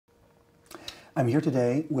I'm here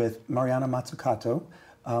today with Mariana Mazzucato,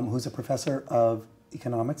 who's a professor of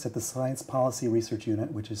economics at the Science Policy Research Unit,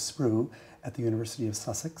 which is SPRU, at the University of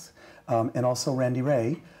Sussex, and also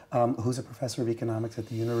Wray, who's a professor of economics at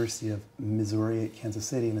the University of Missouri at Kansas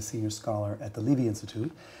City and a senior scholar at the Levy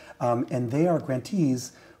Institute. And they are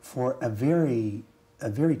grantees for a very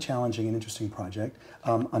challenging and interesting project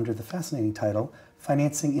under the fascinating title,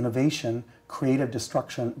 Financing Innovation, Creative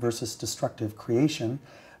Destruction versus Destructive Creation.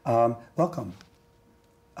 Welcome.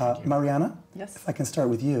 Mariana, yes. If I can start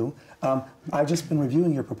with you. I've just been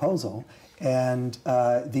reviewing your proposal, and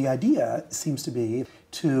the idea seems to be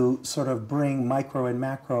to sort of bring micro and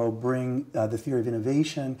macro, bring the theory of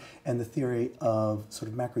innovation and the theory of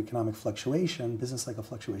sort of macroeconomic fluctuation, business cycle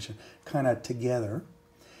fluctuation, kind of together.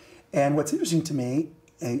 And what's interesting to me,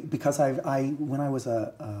 because when I was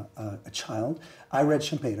a child, I read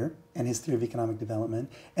Schumpeter and his theory of economic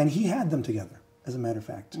development, and he had them together, as a matter of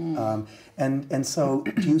fact. And so,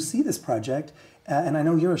 do you see this project? And I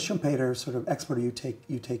know you're a Schumpeter sort of expert. You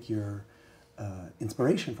take your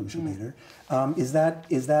inspiration from Schumpeter. Is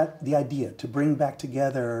that the idea, to bring back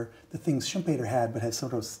together the things Schumpeter had, but have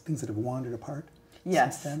sort of things that have wandered apart?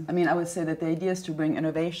 Yes. I mean, I would say that the idea is to bring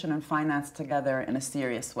innovation and finance together in a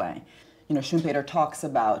serious way. You know, Schumpeter talks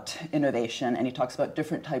about innovation, and he talks about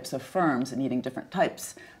different types of firms needing different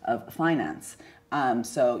types of finance.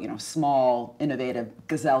 So, you know, small, innovative,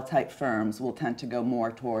 gazelle-type firms will tend to go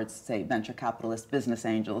more towards, say, venture capitalist business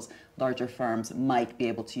angels. Larger firms might be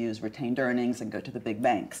able to use retained earnings and go to the big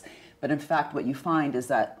banks. But in fact, what you find is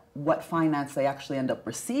that what finance they actually end up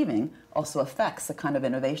receiving also affects the kind of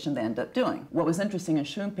innovation they end up doing. What was interesting in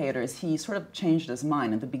Schumpeter is he sort of changed his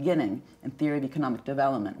mind. In the beginning, in theory of economic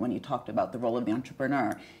development, when he talked about the role of the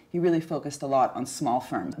entrepreneur, he really focused a lot on small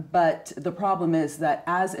firms. But the problem is that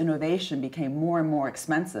as innovation became more and more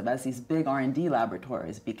expensive, as these big R&D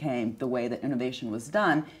laboratories became the way that innovation was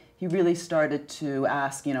done, he really started to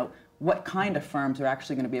ask, you know, what kind of firms are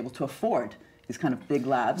actually going to be able to afford these kind of big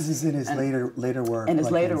labs. This is in his later work. In his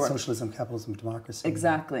later work. Socialism, Capitalism, Democracy.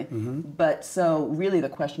 Exactly. But so really the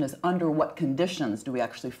question is, under what conditions do we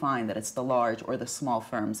actually find that it's the large or the small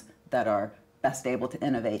firms that are best able to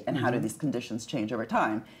innovate, and how do these conditions change over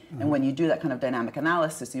time? And when you do that kind of dynamic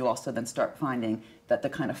analysis, you also then start finding that the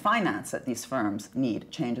kind of finance that these firms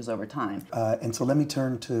need changes over time. And so let me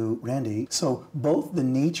turn to Randy. So both the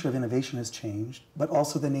nature of innovation has changed, but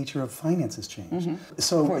also the nature of finance has changed.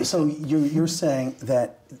 So you're saying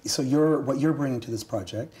that, so what you're bringing to this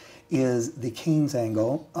project is the Keynes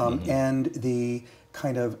angle and the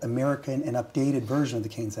kind of American and updated version of the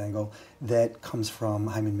Keynes angle that comes from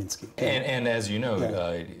Hyman Minsky. And as you know,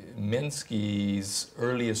 Minsky's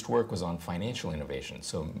earliest work was on financial innovation.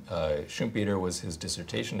 So Schumpeter was his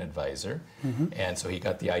dissertation advisor, and so he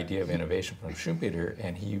got the idea of innovation from Schumpeter,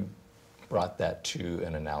 and he brought that to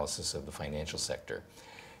an analysis of the financial sector.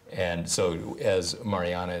 And so, as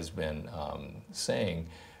Mariana has been saying,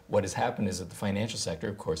 what has happened is that the financial sector,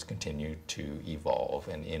 of course, continued to evolve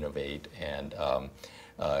and innovate, and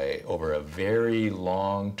over a very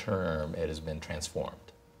long term, it has been transformed.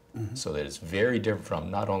 So that it's very different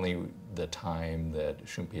from not only the time that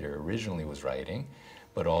Schumpeter originally was writing,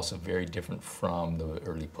 but also very different from the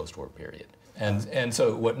early post-war period. And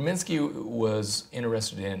so what Minsky was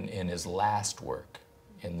interested in his last work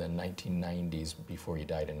in the 1990s, before he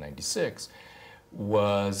died in '96,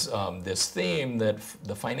 was this theme that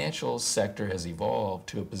the financial sector has evolved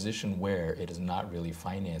to a position where it is not really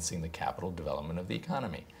financing the capital development of the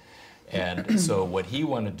economy. And so what he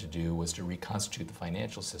wanted to do was to reconstitute the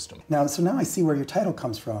financial system. Now I see where your title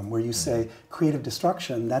comes from, where you say creative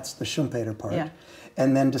destruction, that's the Schumpeter part.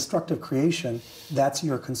 And then destructive creation, that's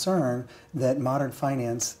your concern that modern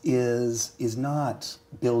finance is not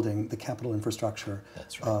building the capital infrastructure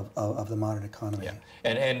of the modern economy.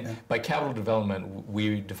 And by capital development,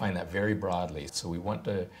 we define that very broadly. So we want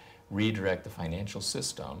to redirect the financial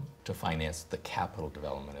system to finance the capital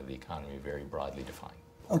development of the economy, very broadly defined.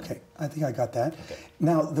 Okay, I think I got that.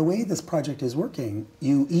 Now, the way this project is working,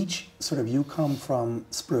 you come from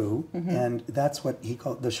SPRU, and that's what he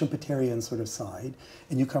called the Schumpeterian sort of side,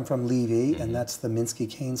 and you come from Levy, and that's the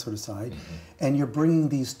Minsky-Keynes sort of side, and you're bringing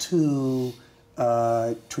these two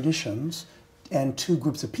traditions and two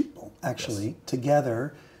groups of people, actually,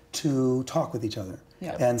 together to talk with each other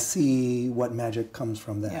and see what magic comes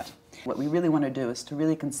from that. What we really want to do is to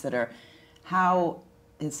really consider how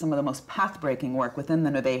is some of the most path-breaking work within the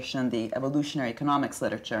innovation, the evolutionary economics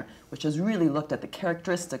literature, which has really looked at the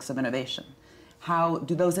characteristics of innovation. How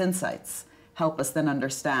do those insights help us then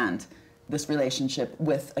understand this relationship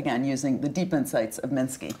with, again, using the deep insights of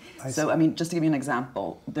Minsky. So, I mean, just to give you an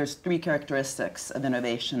example, there's 3 characteristics of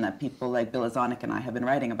innovation that people like Bill Azonik and I have been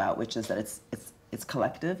writing about, which is that it's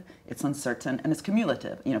collective, it's uncertain, and it's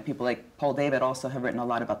cumulative. You know, people like Paul David also have written a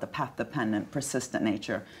lot about the path-dependent, persistent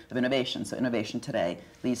nature of innovation. So innovation today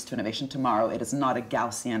leads to innovation tomorrow. It is not a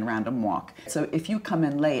Gaussian random walk. So if you come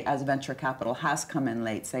in late, as venture capital has come in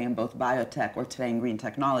late, say in both biotech or today in green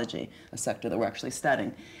technology, a sector that we're actually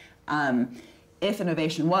studying, if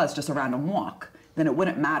innovation was just a random walk, then it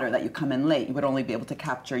wouldn't matter that you come in late. You would only be able to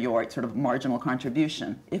capture your sort of marginal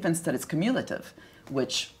contribution. If instead it's cumulative,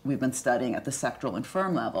 which we've been studying at the sectoral and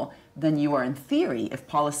firm level, then you are in theory, if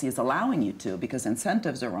policy is allowing you to, because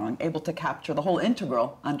incentives are wrong, able to capture the whole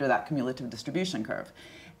integral under that cumulative distribution curve.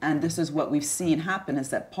 And this is what we've seen happen, is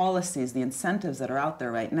that policies, the incentives that are out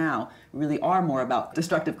there right now, really are more about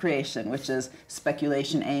destructive creation, which is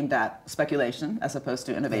speculation aimed at speculation as opposed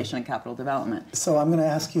to innovation and capital development. So I'm going to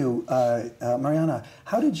ask you, Mariana,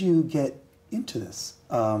 how did you get into this?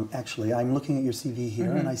 Actually, I'm looking at your CV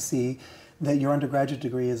here, and I see that your undergraduate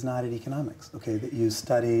degree is not in economics, okay, that you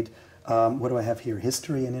studied, what do I have here,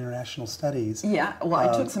 history and international studies. Yeah, well,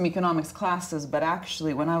 I took some economics classes, but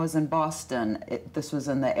actually when I was in Boston, this was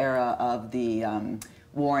in the era of the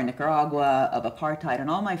war in Nicaragua, of apartheid, and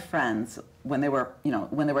all my friends, when they were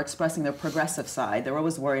expressing their progressive side, they were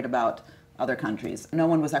always worried about other countries. No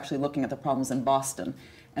one was actually looking at the problems in Boston.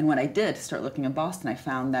 And when I did start looking in Boston, I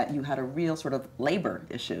found that you had a real sort of labor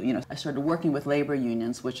issue. You know, I started working with labor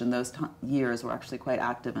unions, which in those years were actually quite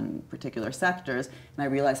active in particular sectors, and I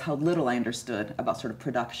realized how little I understood about sort of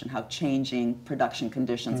production, how changing production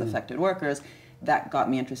conditions affected workers. That got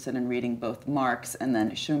me interested in reading both Marx and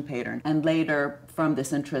then Schumpeter. And later, from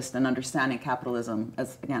this interest in understanding capitalism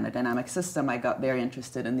as, again, a dynamic system, I got very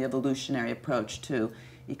interested in the evolutionary approach to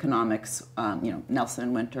economics, Nelson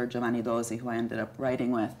and Winter, Giovanni Dozzi, who I ended up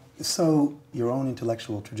writing with. So your own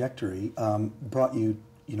intellectual trajectory brought you,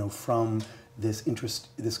 from this interest,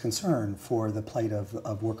 this concern for the plight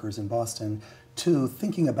of workers in Boston, to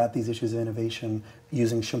thinking about these issues of innovation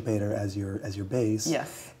using Schumpeter as your base.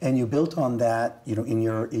 Yes. And you built on that, in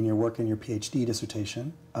your work in your PhD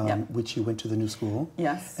dissertation, which you went to the New School.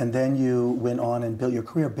 Yes. And then you went on and built your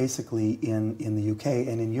career basically in the UK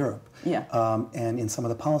and in Europe. Yeah. And in some of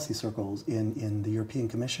the policy circles in the European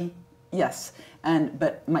Commission. Yes.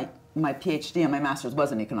 But my PhD and my master's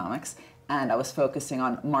was in economics, and I was focusing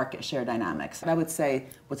on market share dynamics. I would say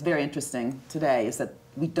what's very interesting today is that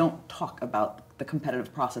we don't talk about the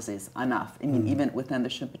competitive processes enough, I mean, even within the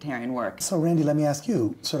Schumpeterian work. So Randy, let me ask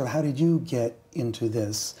you, sort of how did you get into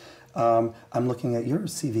this? I'm looking at your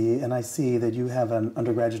CV, and I see that you have an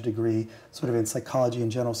undergraduate degree sort of in psychology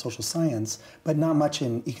and general social science, but not much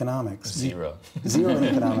in economics. Zero. Zero in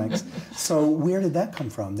economics. So where did that come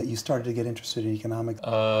from, that you started to get interested in economics?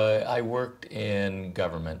 I worked in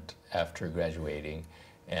government after graduating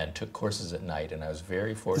and took courses at night, and I was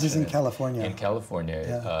very fortunate. This is in California. In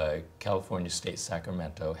California. California State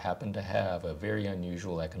Sacramento happened to have a very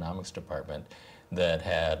unusual economics department that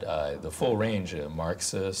had the full range of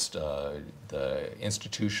Marxist, the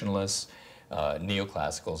institutionalists,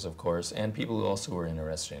 neoclassicals, of course, and people who also were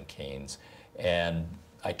interested in Keynes. And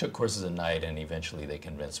I took courses at night, and eventually they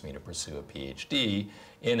convinced me to pursue a PhD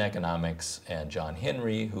in economics. And John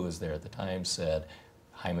Henry, who was there at the time, said,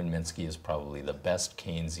 Hyman Minsky is probably the best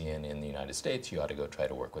Keynesian in the United States. You ought to go try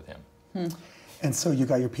to work with him. And so you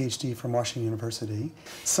got your PhD from Washington University.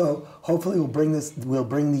 So hopefully we'll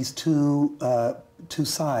bring these two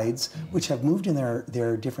sides, which have moved in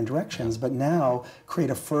their different directions, but now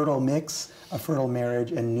create a fertile mix, a fertile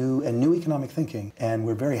marriage, and new economic thinking. And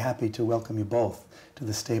we're very happy to welcome you both to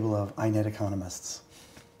the stable of INET economists.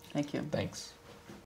 Thank you. Thanks.